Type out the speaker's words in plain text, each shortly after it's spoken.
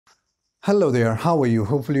Hello there, how are you?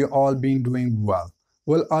 Hopefully you all been doing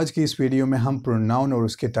well. आज की इस video में हम प्रोनाउन और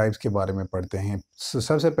उसके टाइप्स के बारे में पढ़ते हैं।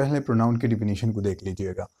 सबसे पहले प्रोनाउन की डिफिनीशन को देख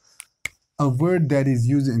लीजिएगा। A word that is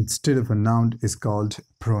used instead of a noun is called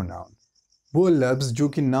pronoun. वो लफ्ज़ जो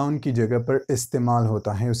कि नाउन की जगह पर इस्तेमाल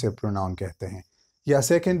होता है उसे प्रोनाउन कहते हैं। या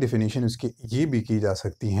सेकंड डिफिनीशन उसकी ये भी की जा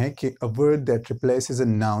सकती है कि a word that replaces a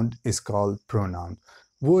noun is called pronoun.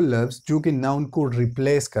 वो लफ्ज़ जो कि नाउन को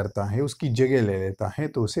रिप्लेस करता है, उसकी जगह ले लेता है,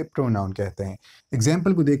 तो उसे प्रोनाउन कहते हैं।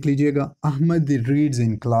 एग्जाम्पल को देख लीजिएगा। Ahmad reads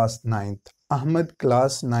in class 9th। Ahmad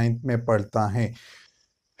class 9th में पढ़ता है।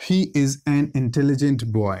 He is an intelligent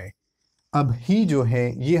boy. अब ही जो है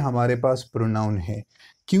ये हमारे पास प्रोनाउन है,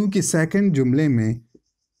 क्योंकि सेकंड जुमले में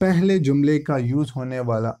पहले जुमले का यूज़ होने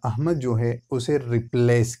वाला अहमद जो है उसे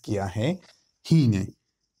रिप्लेस किया है ही ने।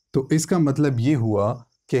 तो इसका मतलब ये हुआ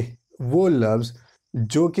कि वो लफ्ज़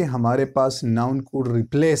जो कि हमारे पास नाउन को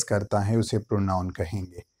रिप्लेस करता है उसे प्रोनाउन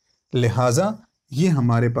कहेंगे। लिहाजा ये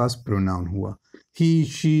हमारे पास प्रोनाउन हुआ। ही,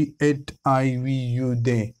 she, it, I, we, you,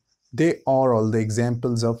 they are all the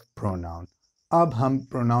examples of pronoun. अब हम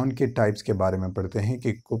प्रोनाउन के टाइप्स के बारे में पढ़ते हैं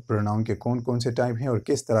कि प्रोनाउन के कौन कौन से टाइप हैं और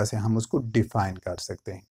किस तरह से हम उसको डिफाइन कर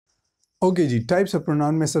सकते हैं। Okay ji, types of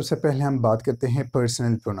pronoun में सबसे पहले हम बात करते हैं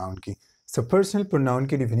पर्सनल प्रोनाउन की। सो पर्सनल प्रोनाउन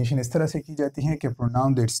की डिफिनीशन इस तरह से की जाती है कि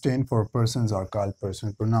pronoun that stand for persons are called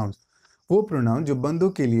personal pronouns. वो प्रोनाउन जो बंदों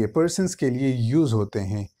के लिए, पर्सन्स के लिए यूज़ होते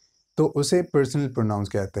हैं, तो उसे पर्सनल प्रोनाउंस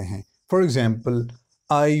कहते हैं। For example,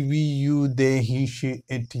 I, we, you, they, he, she,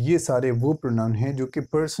 it, ये सारे वो प्रोनाउन हैं जो कि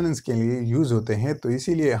पर्सन्स के लिए यूज़ होते हैं, तो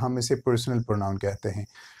इसीलिए हम इसे पर्सनल प्रोनाउन कहते हैं।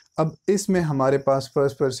 अब इसमें हमारे पास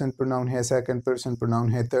फर्स्ट पर्सन प्रोनाउन है, सेकंड पर्सन प्रोनाउन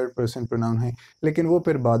है, थर्ड पर्सन प्रोनाउन है, लेकिन वो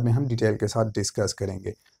फिर बाद में हम डिटेल के साथ डिस्कस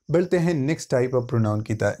करेंगे। बढ़ते हैं नेक्स्ट टाइप ऑफ प्रोनाउन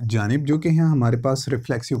की जानिब, जो कि है हमारे पास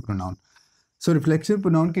रिफ्लेक्सिव प्रोनाउन। सो रिफ्लेक्सिव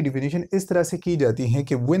प्रोनाउन की डिफिनीशन इस तरह से की जाती है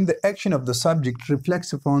कि when the action of the subject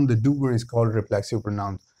reflects upon the doer is called reflexive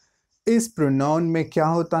pronoun. इस प्रोनाउन में क्या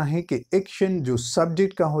होता है कि एक्शन जो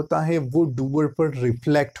सब्जेक्ट का होता है वो डूअर पर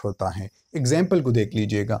रिफ्लेक्ट होता है। एग्जाम्पल को देख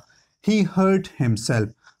लीजिएगा। ही हर्ट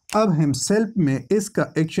हिमसेल्फ। अब हिमसेल्फ में इसका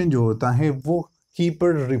एक्शन जो होता है वो ही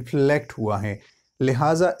पर रिफ्लेक्ट हुआ है,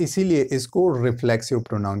 लिहाजा इसीलिए इसको रिफ्लेक्सिव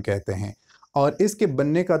प्रोनाउन कहते हैं। और इसके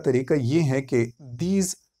बनने का तरीका ये है कि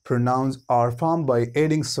these pronouns are form by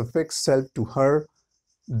adding suffix self to her,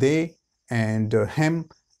 they and him.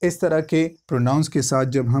 इस तरह के प्रोनाउंस के साथ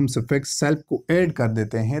जब हम सफिक्स सेल्फ को ऐड कर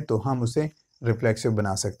देते हैं तो हम उसे रिफ्लेक्सिव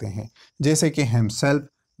बना सकते हैं, जैसे कि हिमसेल्फ,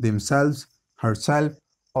 देमसेल्व्स, हरसेल्फ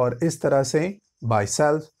और इस तरह से बाय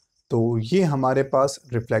सेल्फ। तो ये हमारे पास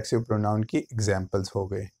रिफ्लेक्सिव प्रोनाउन की एग्जाम्पल्स हो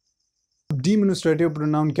गए। डिमोन्स्ट्रेटिव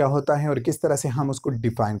प्रोनाउन क्या होता है और किस तरह से हम उसको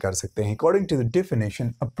डिफाइन कर सकते हैं? According to the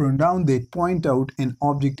definition, a pronoun that point out an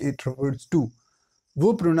object it refers to.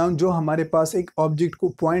 वो प्रोनाउन जो हमारे पास एक ऑब्जेक्ट को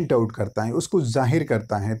पॉइंट आउट करता है, उसको जाहिर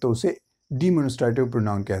करता है, तो उसे डिमोन्स्ट्रेटिव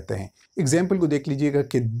प्रोनाउन कहते हैं। एग्जाम्पल को देख लीजिएगा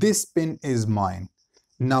कि this pen is mine.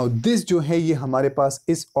 Now this जो है ये हमारे पास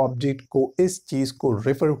इस ऑब्जेक्ट को, इस चीज़ को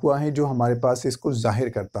रेफर हुआ है जो हमारे पास इसको जाहिर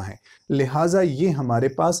करता है, लिहाजा ये हमारे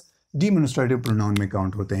पास डिमोन्स्ट्रेटिव प्रोनाउन में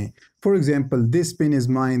काउंट होते हैं। For example, this pen is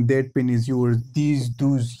mine, that pain is yours, these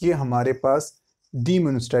Dooj, ये हमारे पास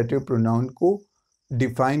डिमोन्स्ट्रेटिव प्रोनाउन को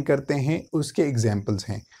डिफाइन करते हैं, उसके एग्जाम्पल्स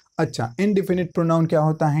हैं। अच्छा, इनडेफिनिट प्रोनाउन क्या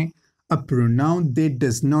होता है? A pronoun that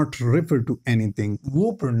does not refer to anything.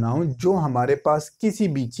 वो प्रोनाउन जो हमारे पास किसी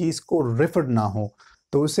भी चीज़ को रेफर ना हो,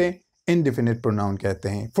 तो उसे इनडेफिनिट प्रोनाउन कहते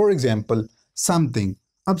हैं। For example, something.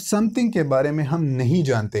 अब समथिंग के बारे में हम नहीं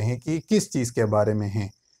जानते हैं कि किस चीज़ के बारे में है,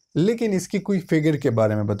 लेकिन इसकी कोई फिगर के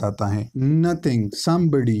बारे में बताता है। Nothing,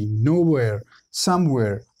 somebody, nowhere,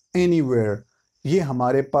 somewhere, anywhere, ये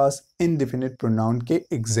हमारे पास इनडेफिनिट प्रोनाउन के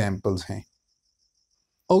एग्जाम्पल्स हैं।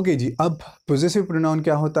 ओके जी, अब पोजेसिव प्रोनाउन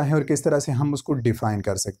क्या होता है और किस तरह से हम उसको डिफाइन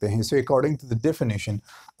कर सकते हैं? So according to the definition,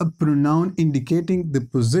 a pronoun indicating the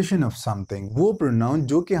position of something. वो प्रोनाउन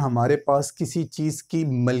जो कि हमारे पास किसी चीज़ की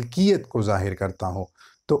मलकियत को जाहिर करता हो,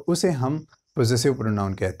 तो उसे हम पोजेसिव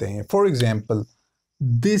प्रोनाउन कहते हैं। For example,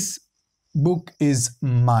 this book is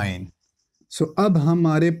mine. सो अब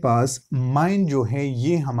हमारे पास माइन जो है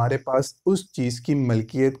ये हमारे पास उस चीज़ की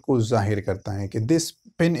मलकियत को जाहिर करता है कि this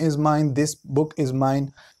pen is mine, this book is mine.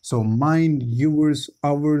 So mine, yours,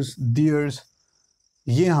 hours, theirs,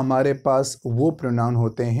 ये हमारे पास वो प्रोनाउन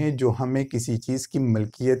होते हैं जो हमें किसी चीज़ की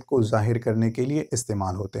मलकियत को जाहिर करने के लिए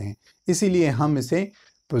इस्तेमाल होते हैं, इसीलिए हम इसे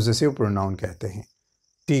पोजेसिव प्रोनाउन कहते हैं।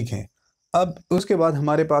 ठीक है, अब उसके बाद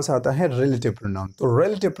हमारे पास आता है रिलेटिव प्रोनाउन। तो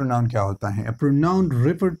रिलेटिव प्रोनाउन क्या होता है? A pronoun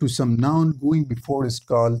refer to some noun going before is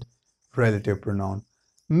called relative pronoun.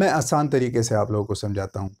 मैं आसान तरीके से आप लोगों को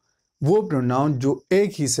समझाता हूँ। वो प्रोनाउन जो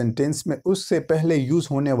एक ही सेंटेंस में उससे पहले यूज़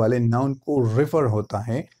होने वाले नाउन को रेफर होता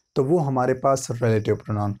है, तो वो हमारे पास relative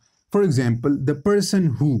pronoun. For example the person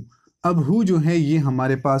who, अब हु जो है ये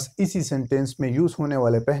हमारे पास इसी सेंटेंस में यूज होने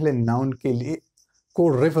वाले पहले नाउन के लिए को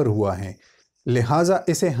रेफर हुआ है, लिहाजा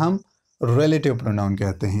इसे हम रिलेटिव प्रोनाउन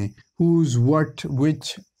कहते हैं। Whose, what,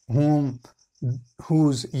 which, home,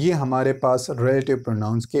 whose, ये हमारे पास रिलेटिव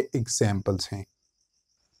प्रोनाउंस के एग्जाम्पल्स हैं।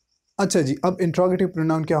 अच्छा जी, अब इंट्रोगेटिव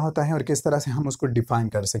प्रोनाउन क्या होता है और किस तरह से हम उसको डिफाइन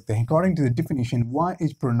कर सकते हैं। According to the definition, why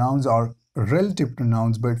is pronouns are relative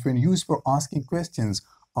pronouns but when used for asking questions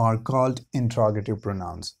are called interrogative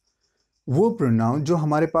pronouns। वो प्रोनाउन जो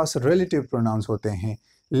हमारे पास relative pronouns होते हैं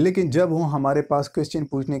लेकिन जब वो हमारे पास क्वेश्चन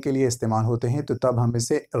पूछने के लिए इस्तेमाल होते हैं तो तब हम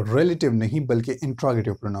इसे relative नहीं बल्कि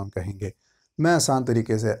interrogative pronoun कहेंगे। मैं आसान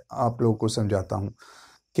तरीके से आप लोगों को समझाता हूँ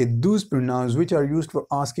कि those pronouns which are used for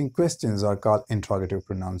asking questions are called interrogative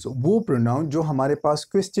pronouns। वो प्रोनाउन जो हमारे पास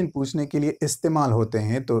क्वेश्चन पूछने के लिए इस्तेमाल होते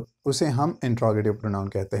हैं तो उसे हम interrogative pronoun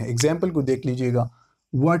कहते हैं। एग्जाम्पल को देख लीजिएगा,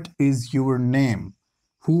 What is your name?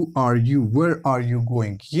 Who are you? Where are you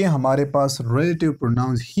going? ये हमारे पास relative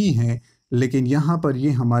pronouns ही हैं लेकिन यहाँ पर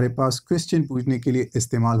ये हमारे पास क्वेश्चन पूछने के लिए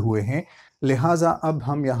इस्तेमाल हुए हैं, लिहाजा अब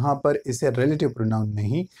हम यहाँ पर इसे relative pronoun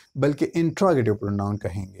नहीं बल्कि interrogative pronoun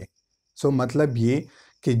कहेंगे। मतलब ये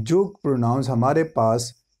कि जो प्रोनाउंस हमारे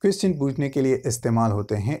पास क्वेश्चन पूछने के लिए इस्तेमाल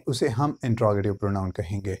होते हैं उसे हम इंट्रोगेटिव प्रोनाउन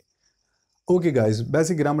कहेंगे। ओके गाइस,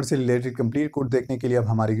 बेसिक ग्रामर से रिलेटेड कंप्लीट कोर्स देखने के लिए अब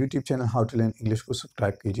हमारे YouTube channel how to learn English को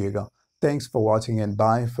सब्सक्राइब कीजिएगा। Thanks for watching and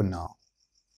bye for now.